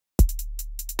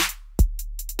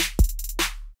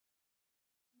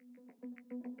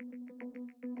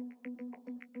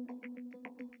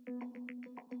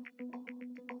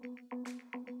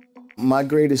My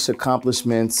greatest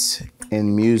accomplishments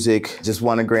in music, just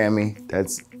won a Grammy.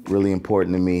 That's really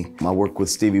important to me. My work with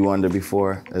Stevie Wonder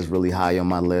before, that's really high on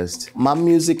my list. My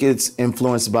music is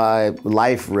influenced by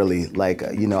life, really. Like,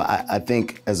 you know, I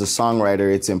think as a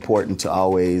songwriter, it's important to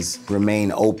always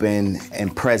remain open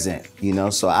and present, you know?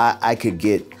 So I could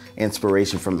get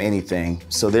inspiration from anything.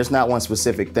 So there's not one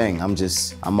specific thing.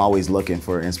 I'm always looking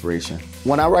for inspiration.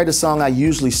 When I write a song, I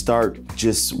usually start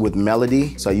just with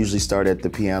melody. So I usually start at the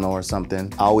piano or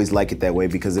something. I always like it that way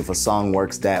because if a song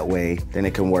works that way, then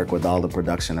it can work with all the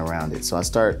production around it. So I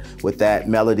start with that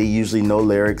melody, usually no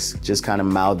lyrics, just kind of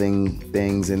mouthing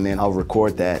things, and then I'll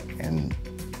record that and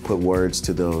put words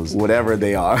to those, whatever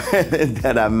they are,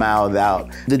 that I mouth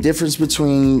out. The difference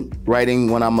between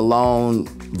writing when I'm alone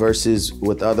versus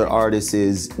with other artists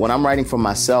is when I'm writing for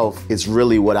myself, it's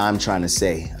really what I'm trying to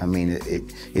say. I mean,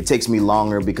 it takes me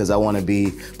longer because I want to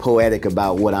be poetic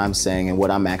about what I'm saying and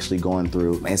what I'm actually going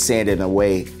through and saying it in a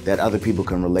way that other people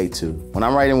can relate to. When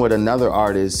I'm writing with another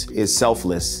artist, it's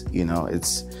selfless, you know,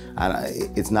 it's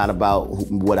not about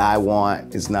what I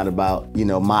want. It's not about, you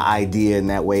know, my idea in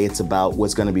that way. It's about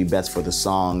what's going to be best for the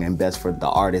song and best for the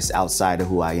artist outside of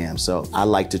who I am. So I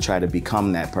like to try to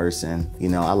become that person. You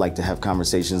know, I like to have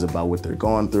conversations about what they're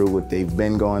going through, what they've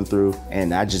been going through,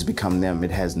 and I just become them.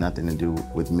 It has nothing to do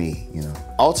with me, you know.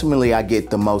 Ultimately, I get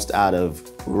the most out of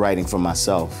writing for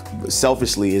myself.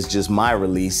 Selfishly, it's just my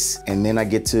release, and then I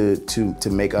get to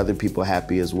make other people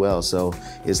happy as well. So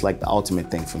it's like the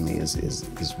ultimate thing for me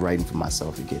is writing for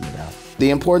myself and getting it out. The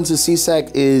importance of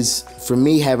SESAC is, for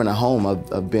me, having a home.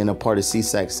 I've been a part of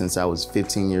SESAC since I was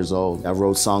 15 years old. I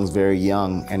wrote songs very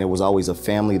young, and it was always a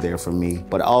family there for me,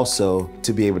 but also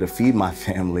to be able to feed my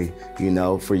family, you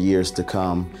know, for years to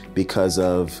come because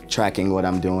of tracking what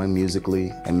I'm doing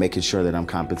musically and making sure that I'm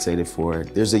compensated for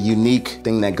it. There's a unique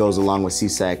thing that goes along with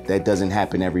SESAC that doesn't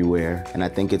happen everywhere, and I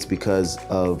think it's because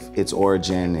of its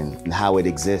origin and how it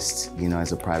exists, you know,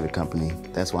 as a private company.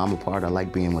 That's why I'm a part. I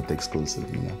like being with the exclusive,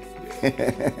 you know.